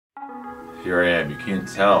here I am. You can't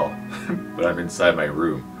tell, but I'm inside my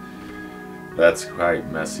room. That's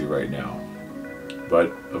quite messy right now.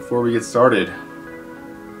 But before we get started,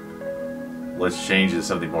 let's change to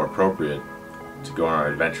something more appropriate to go on our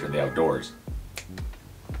adventure in the outdoors.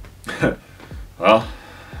 Well,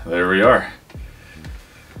 there we are.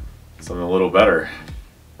 Something a little better.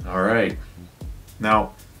 Alright.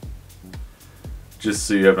 Now, just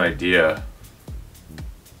so you have an idea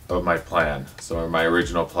of my plan. So my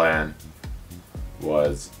original plan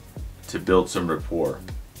was to build some rapport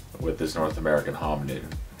with this North American hominid.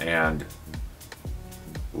 And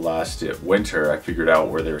last winter I figured out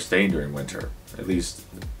where they were staying during winter. At least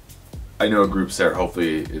I know a group's there.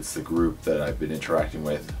 Hopefully it's the group that I've been interacting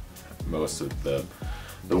with most of the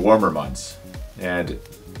warmer months. And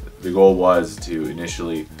the goal was to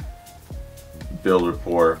initially build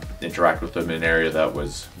rapport, interact with them in an area that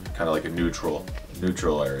was kind of like a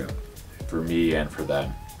neutral area for me and for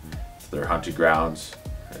them. It's their hunting grounds,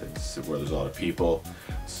 it's where there's a lot of people,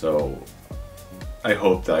 so I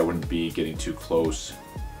hope that I wouldn't be getting too close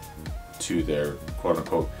to their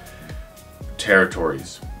quote-unquote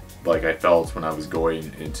territories like I felt when I was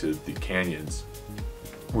going into the canyons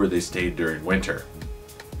where they stayed during winter.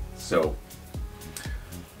 So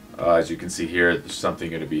as you can see here, there's something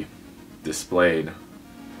going to be displayed,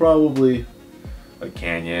 probably a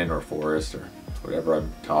canyon or forest or whatever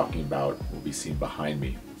I'm talking about will be seen behind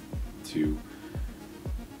me to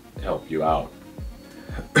help you out.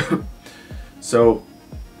 So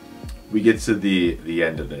we get to the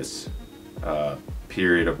end of this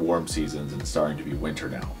period of warm seasons and starting to be winter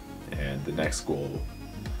now, and the next goal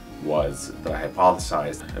was that I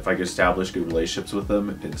hypothesized if I could establish good relationships with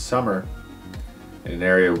them in summer in an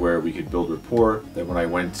area where we could build rapport, that when I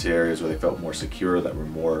went to areas where they felt more secure, that were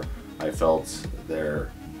more, I felt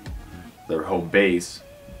their home base,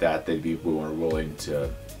 that they'd be more willing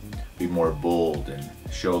to be more bold and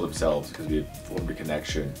show themselves because we had formed a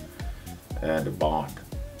connection and a bond.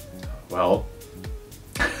 Well,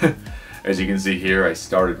 as you can see here, I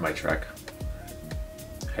started my trek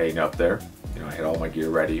heading up there. You know, I had all my gear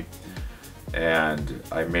ready, and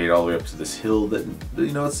I made all the way up to this hill that,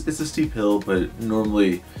 you know, it's a steep hill, but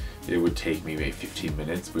normally it would take me maybe 15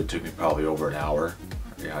 minutes, but it took me probably over an hour.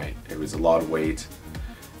 It was a lot of weight,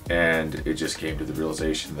 and it just came to the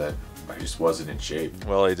realization that I just wasn't in shape.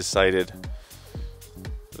 Well, I decided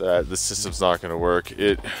that the system's not going to work.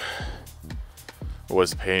 It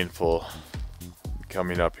was painful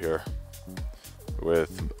coming up here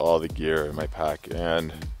with all the gear in my pack,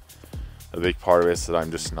 and a big part of it is that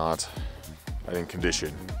I'm just not in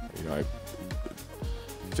condition. You know, I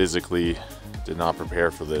physically did not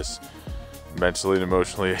prepare for this. Mentally and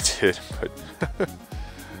emotionally I did, but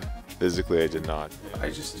physically I did not. I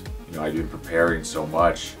just, you know, I've been preparing so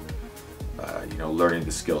much, you know, learning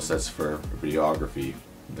the skill sets for videography,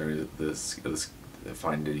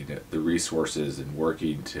 finding the resources and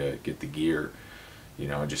working to get the gear, you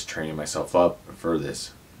know, and just training myself up for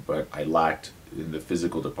this. But I lacked in the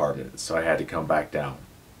physical department, so I had to come back down.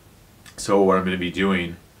 So what I'm going to be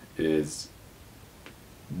doing is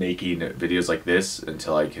making videos like this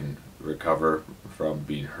until I can recover from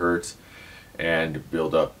being hurt and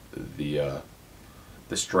build up the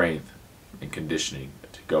strength and conditioning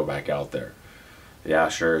to go back out there. Yeah,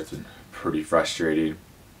 sure, it's been pretty frustrating,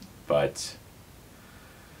 but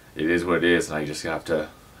it is what it is, and I just have to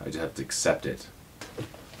accept it.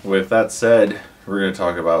 With that said, we're going to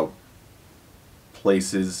talk about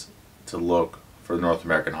places to look for the North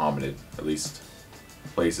American hominid, at least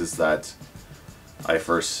places that I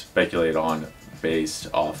first speculated on based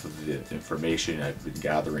off of the information I've been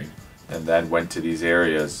gathering, and then went to these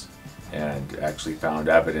areas and actually found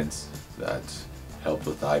evidence that helped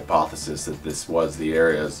with the hypothesis that this was the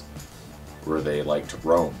areas where they like to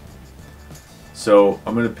roam. So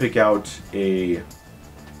I'm going to pick out an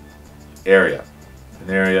area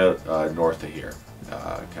north of here,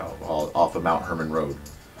 off of Mount Herman Road,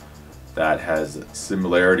 that has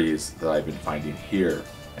similarities that I've been finding here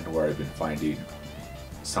and where I've been finding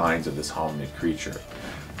signs of this hominid creature.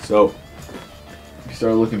 So if you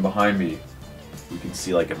start looking behind me, you can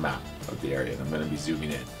see like a map of the area, and I'm going to be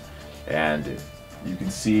zooming in, and you can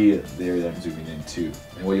see the area that I'm zooming into.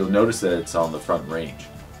 And what you'll notice that it's on the front range.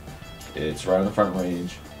 It's right on the front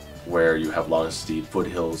range where you have a lot of steep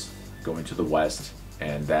foothills going to the west,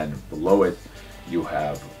 and then below it you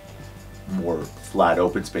have more flat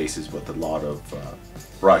open spaces with a lot of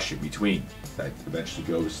brush in between that eventually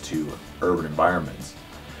goes to urban environments.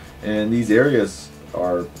 And these areas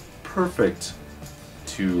are perfect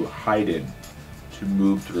to hide in, to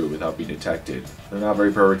move through without being detected. They're not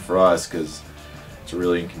very perfect for us because it's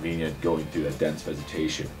really inconvenient going through that dense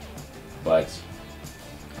vegetation. But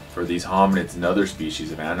for these hominids and other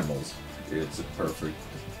species of animals, it's a perfect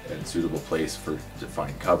and suitable place to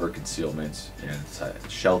find cover, concealment,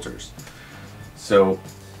 and shelters. So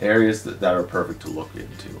areas that are perfect to look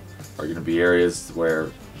into are going to be areas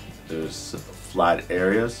where there's flat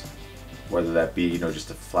areas, whether that be just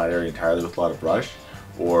a flat area entirely with a lot of brush,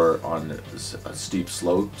 or on steep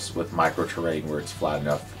slopes with micro terrain where it's flat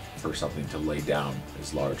enough for something to lay down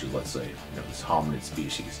as large as, let's say, this hominid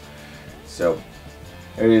species. So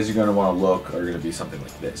areas you're going to want to look are going to be something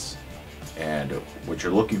like this. And what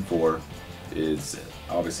you're looking for is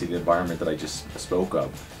obviously the environment that I just spoke of,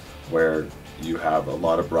 where you have a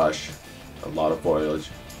lot of brush, a lot of foliage,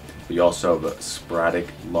 but you also have sporadic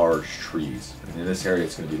large trees. And in this area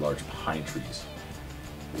it's going to be large pine trees,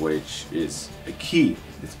 which is a key.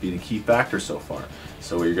 It's been a key factor so far.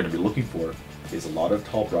 So what you're going to be looking for is a lot of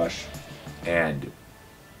tall brush and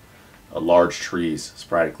large trees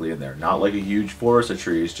sporadically in there. Not like a huge forest of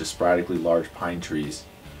trees, just sporadically large pine trees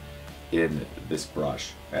in this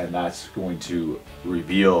brush. And that's going to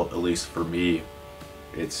reveal, at least for me,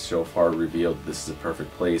 it's so far revealed this is a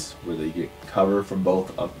perfect place where they get cover from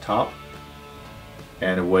both up top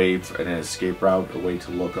and a way and an escape route, a way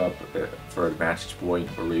to look up for a vantage point,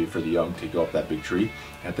 or maybe for the young to go up that big tree.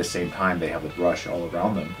 At the same time, they have the brush all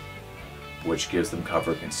around them, which gives them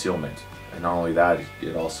cover and concealment. And not only that,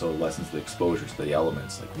 it also lessens the exposure to the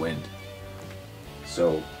elements like wind.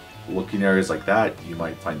 So looking areas like that, you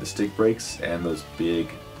might find the stick breaks and those big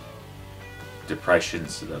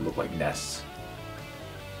depressions that look like nests.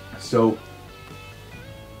 So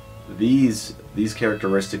these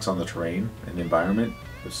characteristics on the terrain and the environment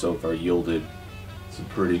have so far yielded some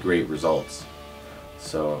pretty great results.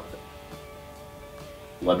 So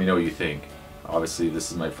let me know what you think. Obviously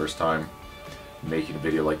this is my first time making a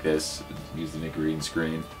video like this using a green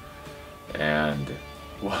screen, and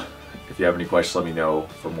well, if you have any questions, let me know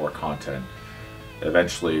for more content.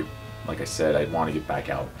 Eventually, like I said, I'd want to get back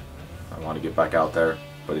out. I want to get back out there,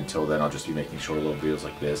 but until then I'll just be making short little videos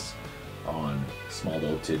like this on small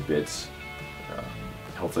little tidbits.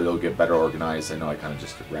 Hopefully they'll get better organized. I know I kind of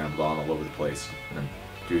just rambled on all over the place, and I'm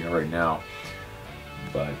doing it right now.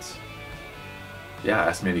 But yeah,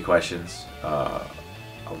 ask me any questions. I'll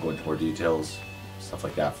go into more details, stuff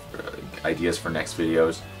like that, ideas for next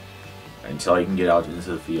videos. Until I can get out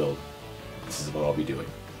into the field, this is what I'll be doing.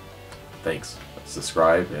 Thanks.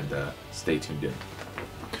 Subscribe and stay tuned in.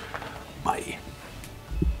 Bye.